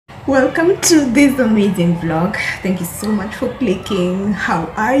Welcome to this amazing vlog. Thank you so much for clicking. How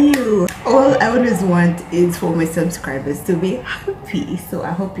are you? All I always want is for my subscribers to be happy, so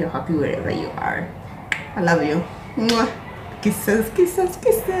I hope you're happy wherever you are. I love you. Mwah. Kisses, kisses,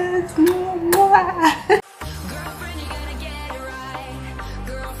 kisses. Mwah, mwah.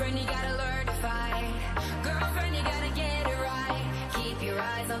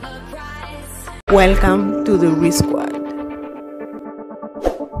 Welcome to the Risk Squad.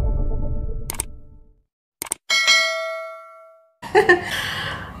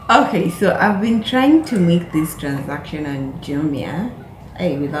 Okay, so I've been trying to make this transaction on Jumia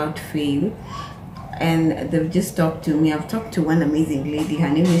without fail, and they've just talked to me. I've talked to one amazing lady, her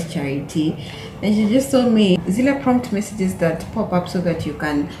name is Charity, and she just told me Zilla prompt messages that pop up so that you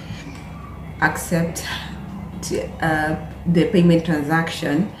can accept the payment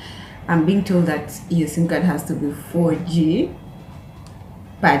transaction. I'm being told that your SIM card has to be 4G,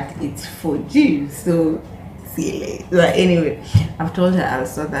 but it's 4G, so silly. But anyway, I've told her I'll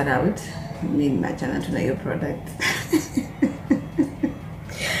sort that out. Made my channel to know your product.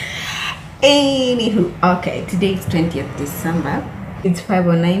 Anywho, okay, today is 20th December. It's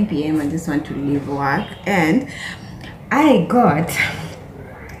 5:09 p.m. I just want to leave work, and I got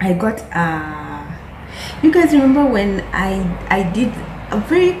you guys remember when I did a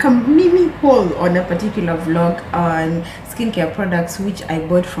very mini haul on a particular vlog on skincare products which I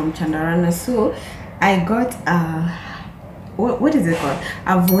bought from Chandarana. So I got what is it called,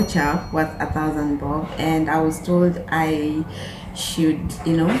 a voucher worth 1,000 bob, and I was told I should,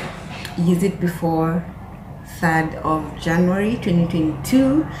 you know, use it before 3rd of January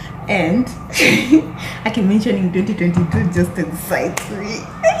 2022, and I keep mentioning 2022 just to excite me.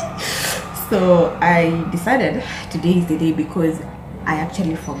 So I decided today is the day, because I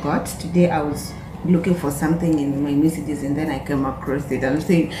actually forgot. Today I was looking for something in my messages and then I came across it. I'm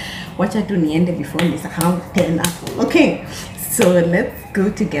saying, watch out to niende before nisahau tena. Okay, so let's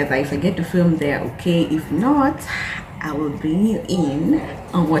go together. If I get to film there, okay. If not, I will bring you in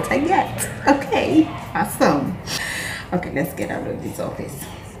on what I get. Okay, awesome. Okay, let's get out of this office.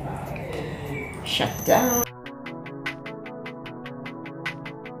 Shut down.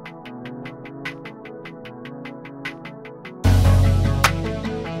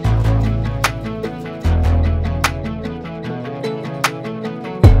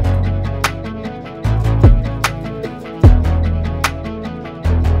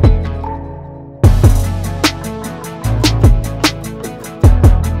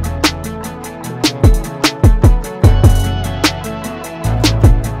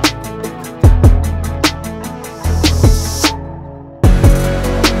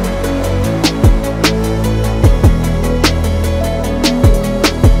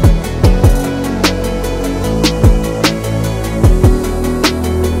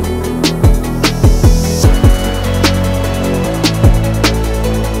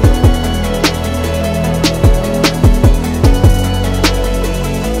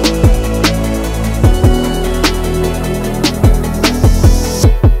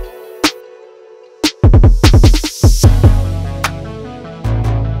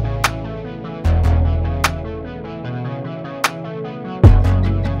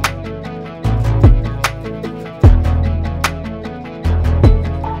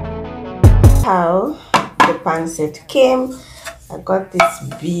 How the pan set came. I got this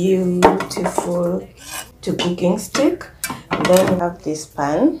beautiful cooking stick, and then we have this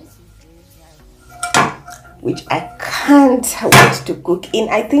pan which I can't wait to cook in.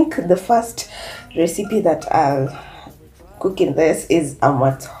 I think the first recipe that I'll cook in this is a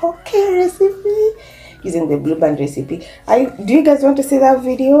matoke recipe using the blue band recipe. Do you guys want to see that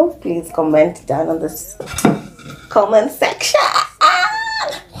video? Please comment down on this comment section.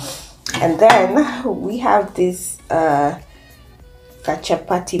 And then we have this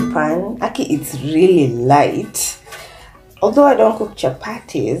chapati pan. Actually, it's really light. Although I don't cook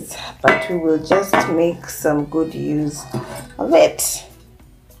chapatis, but we will just make some good use of it.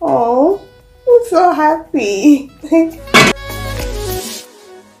 Oh, I'm so happy.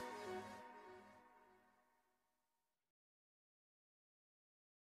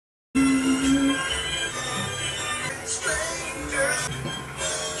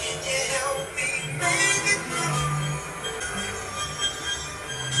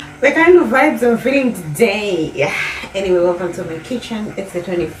 The kind of vibes I'm feeling today. Anyway, welcome to my kitchen. It's the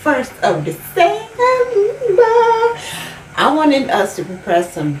 21st of December. I wanted us to prepare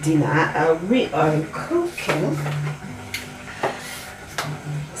some dinner. We are cooking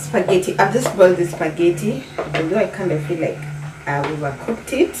spaghetti. I've just boiled the spaghetti, although I kind of feel like I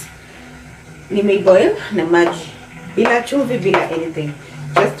overcooked it. Nimeboil na maji bila chumvi bila anything.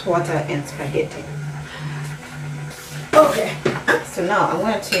 just water and spaghetti. Okay, so now I'm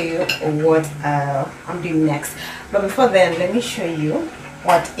going to tell you what I'm doing next, but before then let me show you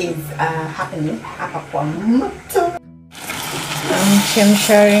what is happening hapa kwa moto. I'm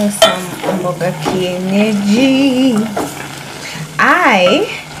sharing some mboga kienyeji. I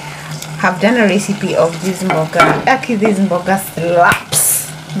have done a recipe of this mboga. Actually, this mboga slaps,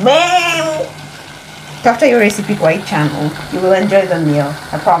 man. After your recipe kwa hii channel, you will enjoy the meal,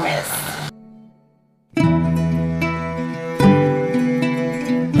 I promise.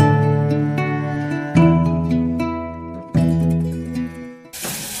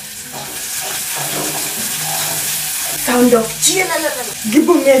 Sound of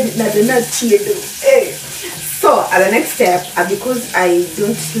so the next step, because I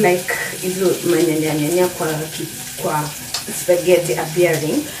don't like manyanya kwa spaghetti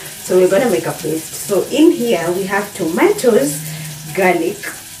appearing, so we're gonna make a paste. So in here we have tomatoes, garlic,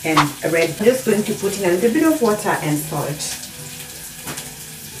 and red. I'm just going to put in a little bit of water and salt.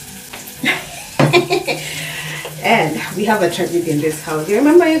 And we have a tragedy in this house. You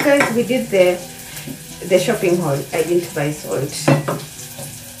remember, you guys, we did the shopping haul. I didn't buy salt.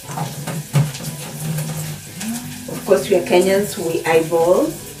 Of course, we are Kenyans, we eyeball.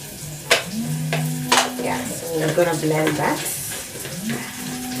 Yeah, so we're gonna blend that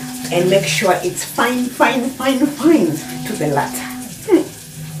and make sure it's fine to the latter.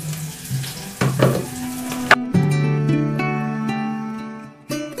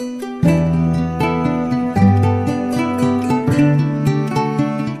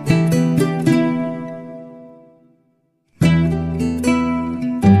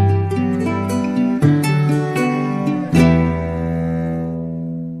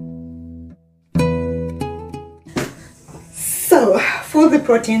 So for the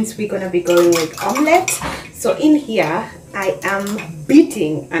proteins, we're gonna be going with omelette. So in here I am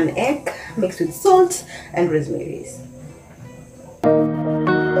beating an egg mixed with salt and rosemary.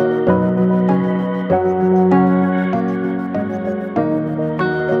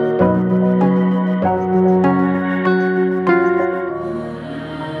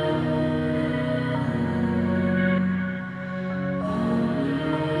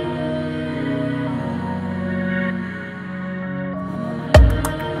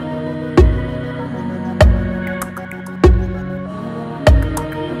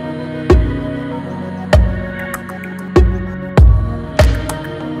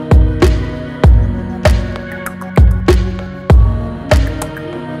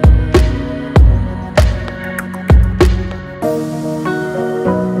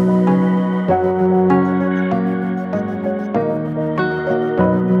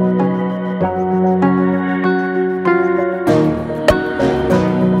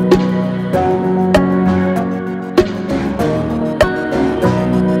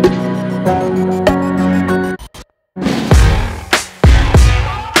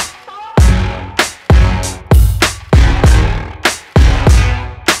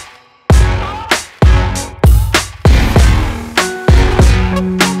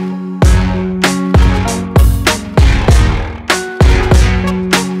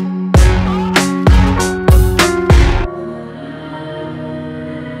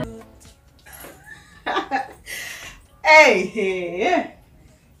 Hey,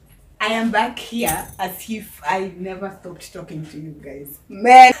 I am back here as if I never stopped talking to you guys.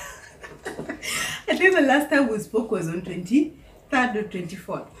 Man, I think the last time we spoke was on 23rd or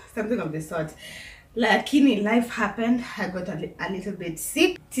 24th, something of the sort. Lakini life happened. I got a little bit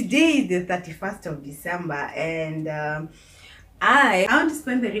sick. Today is the 31st of December, and I want to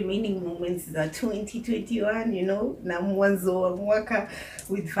spend the remaining moments of 2021, you know, na mwanzo wa mwaka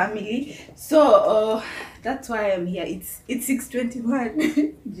with family. So that's why I'm here. It's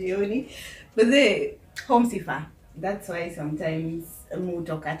 6:21 jioni, but the home sifa. That's why sometimes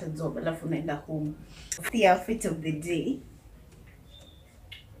mutoka hata job alafu naenda home. The outfit of the day.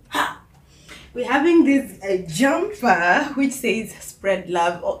 We're having this jumper which says spread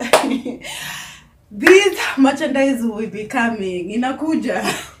love. This merchandise will be coming inakuja.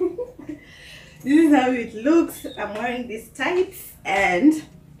 This is how it looks. I'm wearing these tights and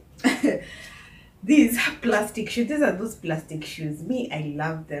these plastic shoes. These are those plastic shoes. Me, I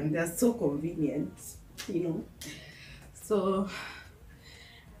love them. They're so convenient, you know. So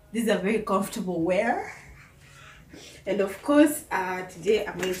these are very comfortable wear. And of course, today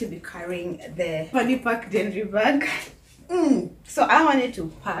I'm going to be carrying the funny pack Denry bag. So I wanted to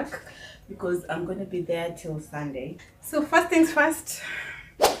pack because I'm going to be there till Sunday. So first things first,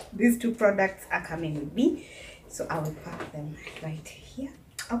 these two products are coming with me. So I will pack them right here.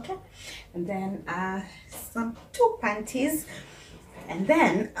 Okay. And then two panties. And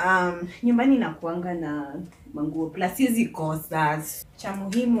then nyumbani nakuanga na manguo plus hizi kosa. Cha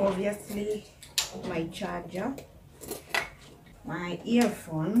muhimu obviously my charger, my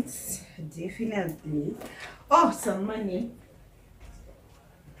earphones, definitely. Oh, some money.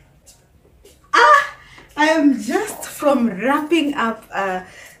 I am just from wrapping up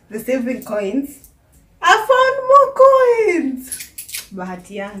the saving coins. I found more coins.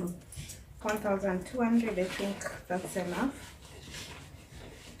 Bahati yangu. 1,200, I think that's enough.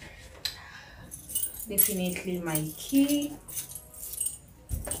 Definitely my key.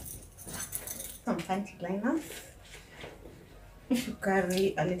 Some fancy liners. To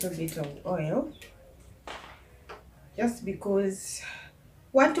carry a little bit of oil. Just because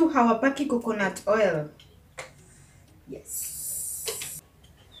watu hawapaki coconut oil. Yes.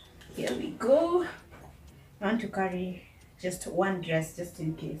 Here we go. I want to carry just one dress just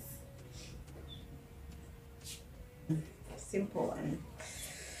in case. Simple one.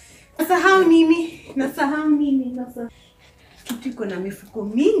 Nasahau nini? Kitu iko na mifuko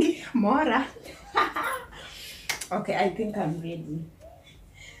mingi, mora. Okay, I think I'm ready.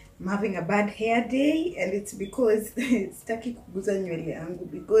 I'm having a bad hair day and it's because sitaki kuguza nywele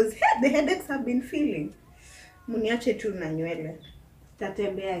yangu because the headaches have been feeling. Muniache tu na nywele.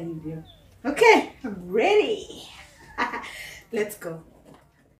 Tatembea hivyo. Okay, I'm ready. Let's go.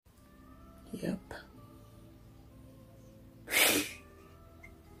 Yep.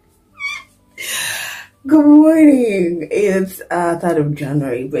 Good morning. It's 3rd of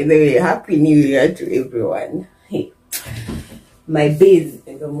January. By the way, Happy New Year to everyone. Hey, my base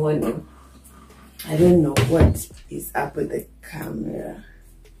in the morning. I don't know what is up with the camera.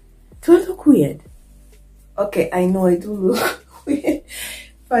 Do I look weird? Okay, I know I do look weird.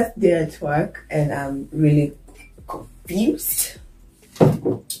 First day at work and I'm really confused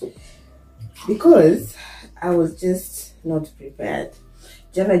because I was just not prepared.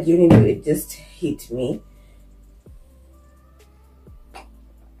 Jana during it just hit me.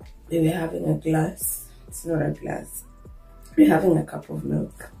 We were having a glass. It's not a glass. We're having a cup of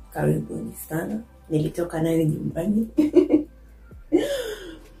milk. Karibuni sana. Nilitoka nayo nyumbani.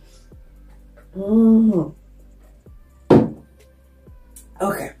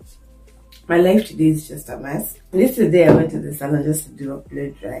 Okay. My life today is just a mess. Yesterday I went to the salon just to do a blow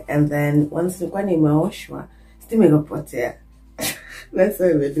dry. And then once nilikuwa nimeoshwa, still imepotea. That's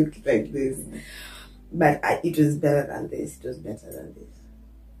why we look like this. But it was better than this. It was better than this.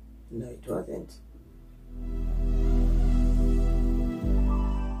 No, it wasn't.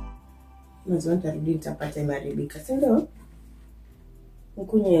 Mazwanta rudi nitapata imeharibika. Si ndio?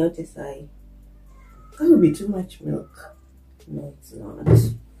 Mkunywe yote sahi. That would be too much milk. No, it's not.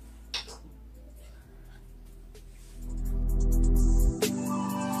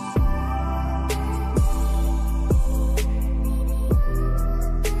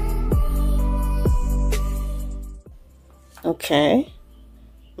 Okay,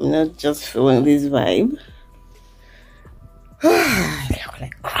 I'm not just feeling this vibe.